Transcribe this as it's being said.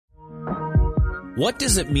What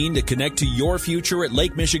does it mean to connect to your future at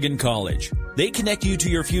Lake Michigan College? They connect you to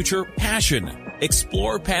your future passion.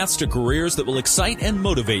 Explore paths to careers that will excite and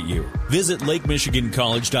motivate you. Visit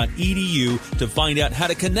lakemichigancollege.edu to find out how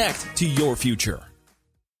to connect to your future.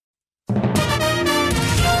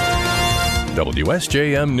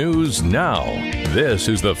 WSJM News Now. This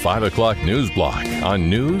is the 5 o'clock news block on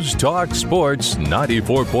News Talk Sports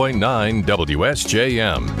 94.9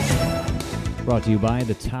 WSJM. Brought to you by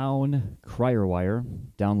the Town Crier Wire.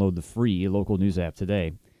 Download the free local news app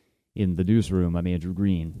today. In the newsroom, I'm Andrew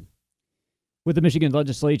Green. With the Michigan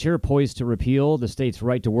legislature poised to repeal the state's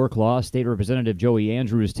right-to-work law, State Representative Joey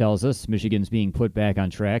Andrews tells us Michigan's being put back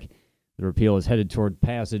on track. The repeal is headed toward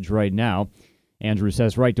passage right now. Andrews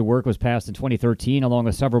says right to work was passed in 2013 along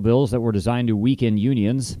with several bills that were designed to weaken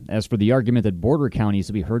unions. As for the argument that border counties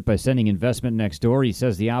will be hurt by sending investment next door, he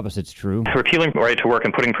says the opposite's true. Repealing right to work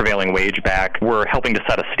and putting prevailing wage back, we're helping to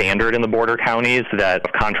set a standard in the border counties that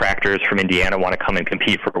if contractors from Indiana want to come and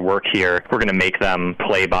compete for work here, we're going to make them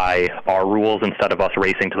play by our rules instead of us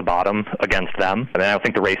racing to the bottom against them. And I don't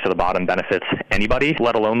think the race to the bottom benefits anybody,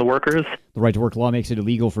 let alone the workers. The right to work law makes it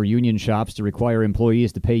illegal for union shops to require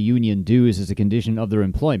employees to pay union dues as a condition of their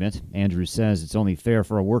employment. Andrews says it's only fair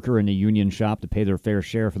for a worker in a union shop to pay their fair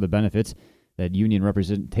share for the benefits that union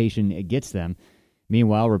representation gets them.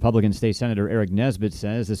 Meanwhile, Republican State Senator Eric Nesbitt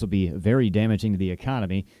says this will be very damaging to the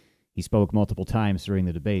economy. He spoke multiple times during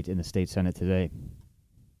the debate in the state Senate today.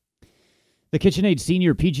 The KitchenAid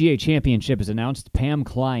Senior PGA Championship is announced. Pam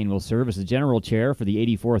Klein will serve as the general chair for the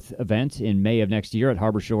 84th event in May of next year at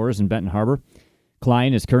Harbor Shores in Benton Harbor.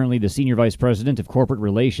 Klein is currently the Senior Vice President of Corporate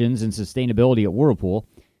Relations and Sustainability at Whirlpool.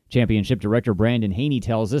 Championship Director Brandon Haney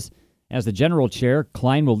tells us, as the general chair,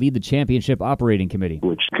 Klein will lead the championship operating committee,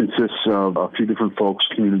 which consists of a few different folks,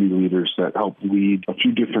 community leaders that help lead a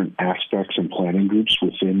few different aspects and planning groups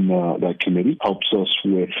within that committee. Helps us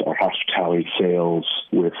with our hospitality sales,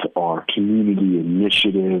 with our community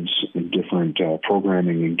initiatives and different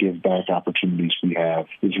programming and give back opportunities we have,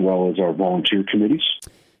 as well as our volunteer committees.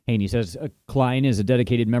 Haney says Klein is a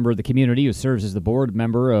dedicated member of the community who serves as the board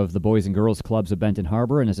member of the Boys and Girls Clubs of Benton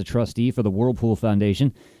Harbor and as a trustee for the Whirlpool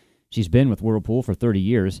Foundation. She's been with Whirlpool for 30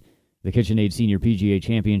 years. The KitchenAid Senior PGA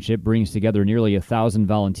Championship brings together nearly 1,000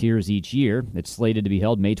 volunteers each year. It's slated to be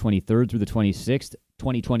held May 23rd through the 26th,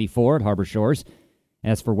 2024 at Harbor Shores.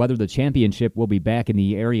 As for whether the championship will be back in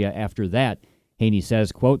the area after that, Haney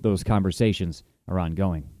says, quote, those conversations are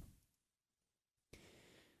ongoing.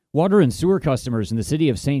 Water and sewer customers in the city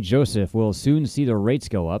of St. Joseph will soon see their rates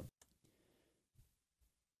go up.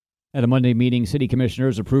 At a Monday meeting, city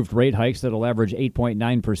commissioners approved rate hikes that will average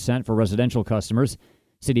 8.9% for residential customers.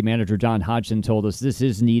 City Manager John Hodgson told us this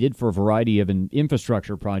is needed for a variety of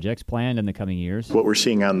infrastructure projects planned in the coming years. What we're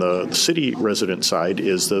seeing on the city resident side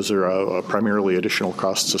is those are primarily additional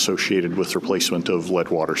costs associated with replacement of lead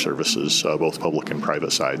water services, both public and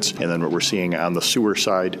private sides. And then what we're seeing on the sewer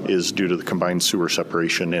side is due to the combined sewer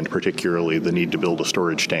separation and particularly the need to build a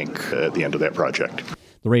storage tank at the end of that project.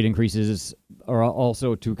 The rate increases are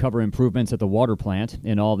also to cover improvements at the water plant.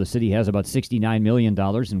 In all, the city has about $69 million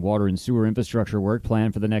in water and sewer infrastructure work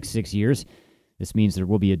planned for the next 6 years. This means there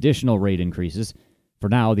will be additional rate increases. For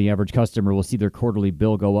now, the average customer will see their quarterly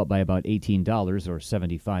bill go up by about $18 or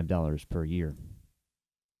 $75 per year.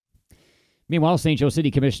 Meanwhile, St. Joe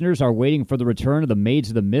City commissioners are waiting for the return of the Maids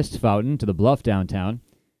of the Mist fountain to the Bluff downtown.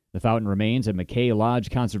 The fountain remains at McKay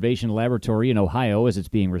Lodge Conservation Laboratory in Ohio as it's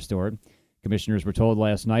being restored. Commissioners were told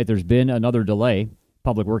last night there's been another delay.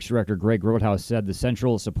 Public Works Director Greg Grothaus said the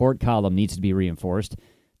central support column needs to be reinforced.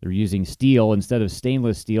 They're using steel instead of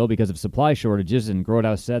stainless steel because of supply shortages, and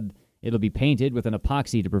Grothaus said it'll be painted with an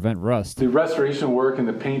epoxy to prevent rust. The restoration work and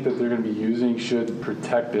the paint that they're going to be using should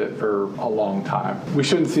protect it for a long time. We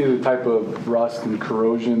shouldn't see the type of rust and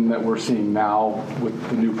corrosion that we're seeing now with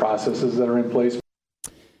the new processes that are in place.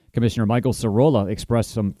 Commissioner Michael Cirola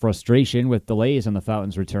expressed some frustration with delays on the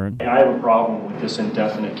fountain's return. I have a problem with this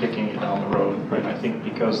indefinite kicking it down the road. Right? I think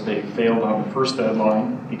because they failed on the first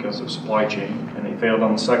deadline because of supply chain, and they failed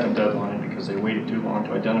on the second deadline because they waited too long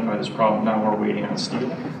to identify this problem. Now we're waiting on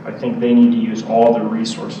steel. I think they need to use all their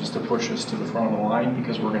resources to push us to the front of the line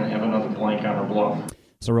because we're going to have another blank on our bluff.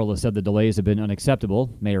 Cirola said the delays have been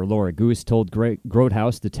unacceptable. Mayor Laura Goose told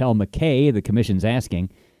Grothaus to tell McKay the commission's asking.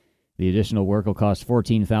 The additional work will cost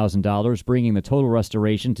 $14,000, bringing the total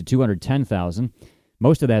restoration to $210,000.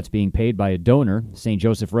 Most of that's being paid by a donor, St.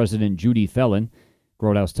 Joseph resident Judy Felon.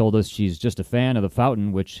 Grothaus told us she's just a fan of the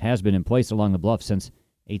fountain, which has been in place along the bluff since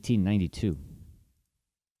 1892.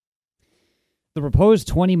 The proposed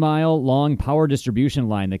 20-mile-long power distribution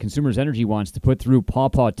line that Consumers Energy wants to put through Paw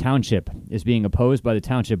Paw Township is being opposed by the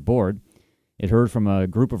Township Board. It heard from a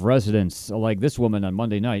group of residents like this woman on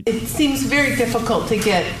Monday night. It seems very difficult to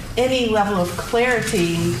get any level of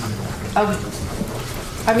clarity of,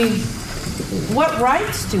 what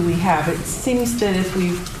rights do we have? It seems that if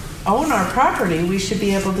we own our property, we should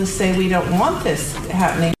be able to say we don't want this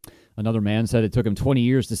happening. Another man said it took him 20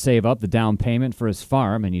 years to save up the down payment for his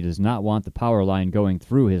farm, and he does not want the power line going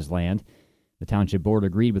through his land. The township board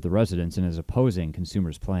agreed with the residents and is opposing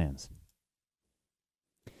consumers' plans.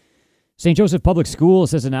 St. Joseph Public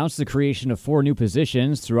Schools has announced the creation of 4 new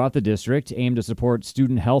positions throughout the district aimed to support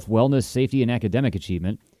student health, wellness, safety, and academic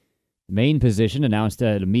achievement. The main position announced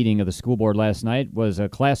at a meeting of the school board last night was a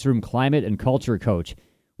classroom climate and culture coach,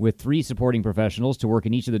 with 3 supporting professionals to work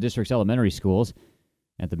in each of the district's elementary schools.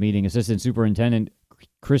 At the meeting, Assistant Superintendent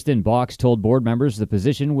Kristen Baux told board members the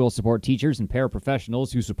position will support teachers and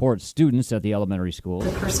paraprofessionals who support students at the elementary school.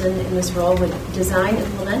 The person in this role would design,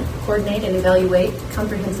 implement, coordinate, and evaluate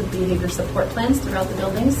comprehensive behavior support plans throughout the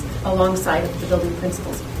buildings alongside the building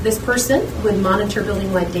principals. This person would monitor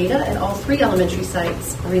building-wide data at all 3 elementary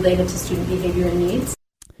sites related to student behavior and needs.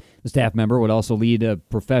 The staff member would also lead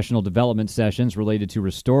professional development sessions related to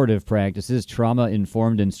restorative practices,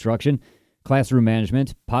 trauma-informed instruction, classroom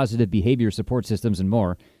management, positive behavior support systems, and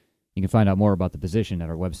more. You can find out more about the position at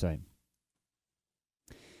our website.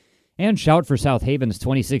 And Shout for South Haven's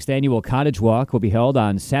 26th annual Cottage Walk will be held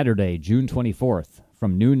on Saturday, June 24th,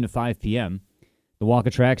 from noon to 5 p.m. The walk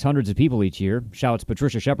attracts hundreds of people each year. Shout's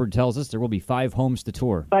Patricia Shepard tells us there will be 5 homes to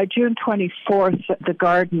tour. By June 24th, the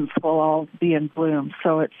gardens will all be in bloom,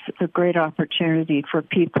 so it's a great opportunity for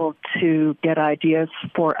people to get ideas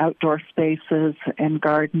for outdoor spaces and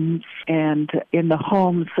gardens. And in the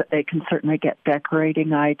homes, they can certainly get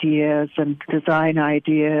decorating ideas and design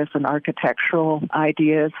ideas and architectural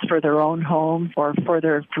ideas for their own home or for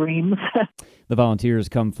their dreams. The volunteers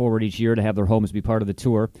come forward each year to have their homes be part of the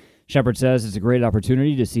tour. Shepard says it's a great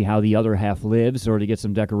opportunity to see how the other half lives or to get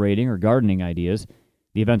some decorating or gardening ideas.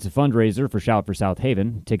 The event's a fundraiser for Shout for South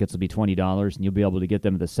Haven. Tickets will be $20, and you'll be able to get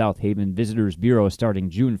them at the South Haven Visitors Bureau starting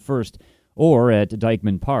June 1st or at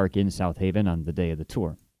Dykeman Park in South Haven on the day of the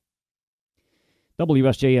tour.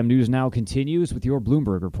 WSJM News Now continues with your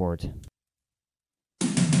Bloomberg Report.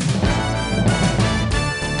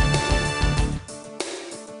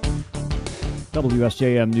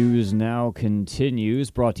 WSJM News Now continues,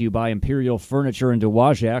 brought to you by Imperial Furniture in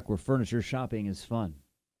Dowagiac, where furniture shopping is fun.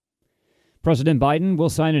 President Biden will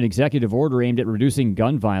sign an executive order aimed at reducing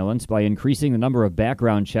gun violence by increasing the number of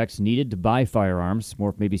background checks needed to buy firearms.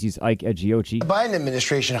 More from ABC's Ike Egiocci. The Biden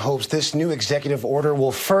administration hopes this new executive order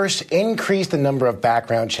will first increase the number of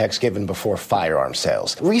background checks given before firearm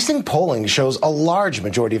sales. Recent polling shows a large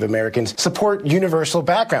majority of Americans support universal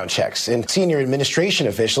background checks, and senior administration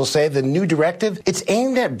officials say the new directive, it's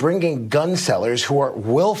aimed at bringing gun sellers who are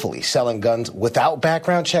willfully selling guns without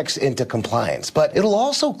background checks into compliance. But it'll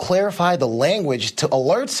also clarify the language to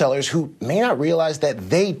alert sellers who may not realize that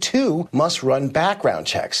they, too, must run background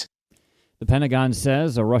checks. The Pentagon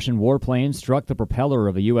says a Russian warplane struck the propeller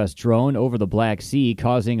of a U.S. drone over the Black Sea,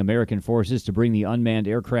 causing American forces to bring the unmanned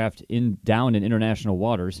aircraft down in international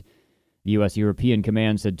waters. The U.S. European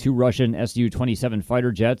Command said 2 Russian Su-27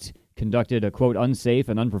 fighter jets conducted a, quote, unsafe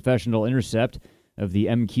and unprofessional intercept of the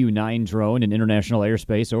MQ-9 drone in international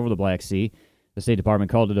airspace over the Black Sea. The State Department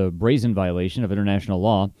called it a brazen violation of international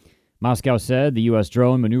law. Moscow said the U.S.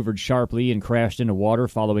 drone maneuvered sharply and crashed into water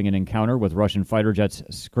following an encounter with Russian fighter jets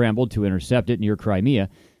scrambled to intercept it near Crimea,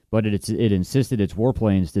 but it insisted its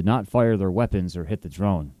warplanes did not fire their weapons or hit the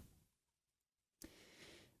drone.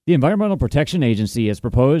 The Environmental Protection Agency has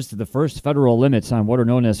proposed the first federal limits on what are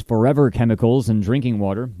known as forever chemicals in drinking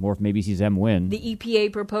water. More from ABC's M. Wynn. The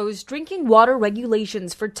EPA proposed drinking water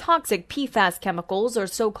regulations for toxic PFAS chemicals, or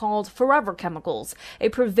so-called forever chemicals, a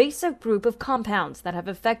pervasive group of compounds that have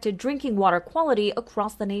affected drinking water quality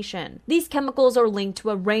across the nation. These chemicals are linked to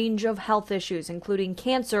a range of health issues, including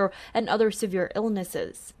cancer and other severe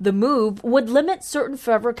illnesses. The move would limit certain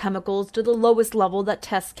forever chemicals to the lowest level that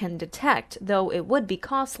tests can detect, though it would be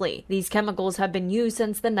costly. These chemicals have been used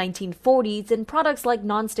since the 1940s in products like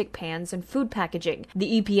nonstick pans and food packaging.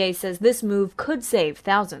 The EPA says this move could save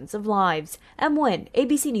thousands of lives. M. Wynn,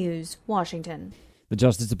 ABC News, Washington. The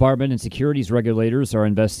Justice Department and securities regulators are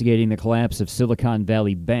investigating the collapse of Silicon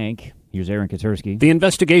Valley Bank. Here's Aaron Katersky. The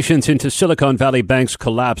investigations into Silicon Valley Bank's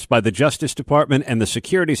collapse by the Justice Department and the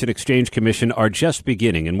Securities and Exchange Commission are just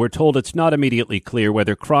beginning, and we're told it's not immediately clear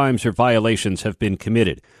whether crimes or violations have been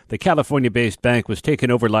committed. The California-based bank was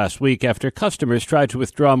taken over last week after customers tried to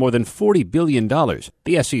withdraw more than $40 billion.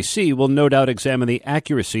 The SEC will no doubt examine the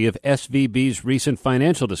accuracy of SVB's recent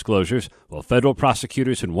financial disclosures, while federal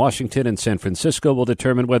prosecutors in Washington and San Francisco will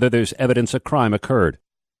determine whether there's evidence a crime occurred.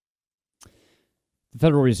 The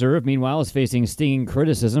Federal Reserve, meanwhile, is facing stinging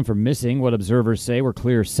criticism for missing what observers say were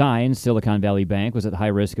clear signs Silicon Valley Bank was at high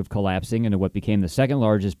risk of collapsing into what became the second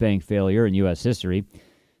largest bank failure in U.S. history.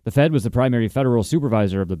 The Fed was the primary federal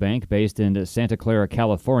supervisor of the bank, based in Santa Clara,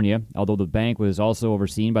 California, although the bank was also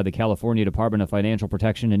overseen by the California Department of Financial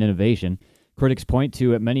Protection and Innovation. Critics point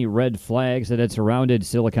to many red flags that had surrounded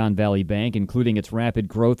Silicon Valley Bank, including its rapid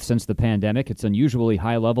growth since the pandemic, its unusually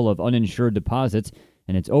high level of uninsured deposits,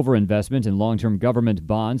 and its overinvestment in long-term government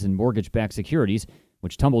bonds and mortgage-backed securities,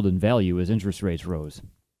 which tumbled in value as interest rates rose.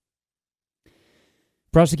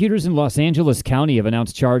 Prosecutors in Los Angeles County have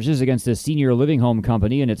announced charges against a senior living home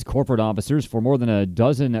company and its corporate officers for more than a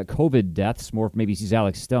dozen COVID deaths. More from ABC's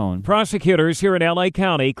Alex Stone. Prosecutors here in L.A.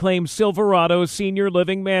 County claim Silverado Senior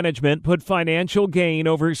Living Management put financial gain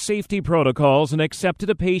over safety protocols and accepted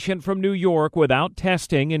a patient from New York without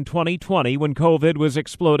testing in 2020 when COVID was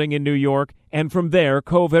exploding in New York. And from there,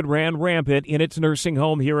 COVID ran rampant in its nursing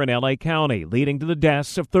home here in L.A. County, leading to the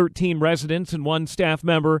deaths of 13 residents and one staff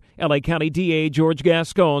member. L.A. County DA George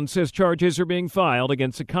Gascon says charges are being filed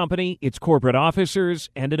against the company, its corporate officers,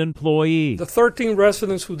 and an employee. The 13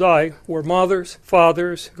 residents who died were mothers,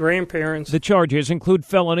 fathers, grandparents. The charges include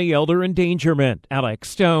felony elder endangerment. Alex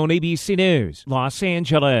Stone, ABC News, Los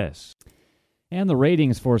Angeles. And the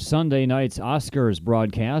ratings for Sunday night's Oscars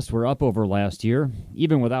broadcast were up over last year,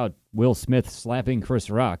 even without Will Smith slapping Chris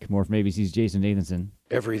Rock. More from ABC's Jason Nathanson.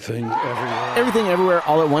 Everything Everywhere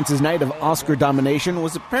All at Once's night of Oscar domination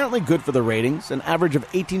was apparently good for the ratings. An average of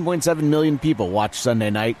 18.7 million people watched Sunday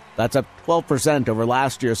night. That's up 12% over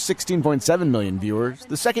last year's 16.7 million viewers.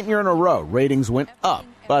 The second year in a row, ratings went up.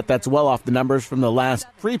 But that's well off the numbers from the last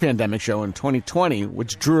pre-pandemic show in 2020,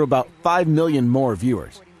 which drew about 5 million more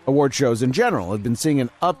viewers. Award shows in general have been seeing an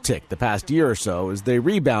uptick the past year or so as they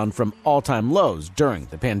rebound from all-time lows during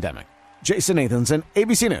the pandemic. Jason Nathanson,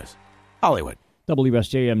 ABC News, Hollywood.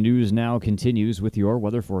 WSJM News Now continues with your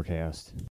weather forecast.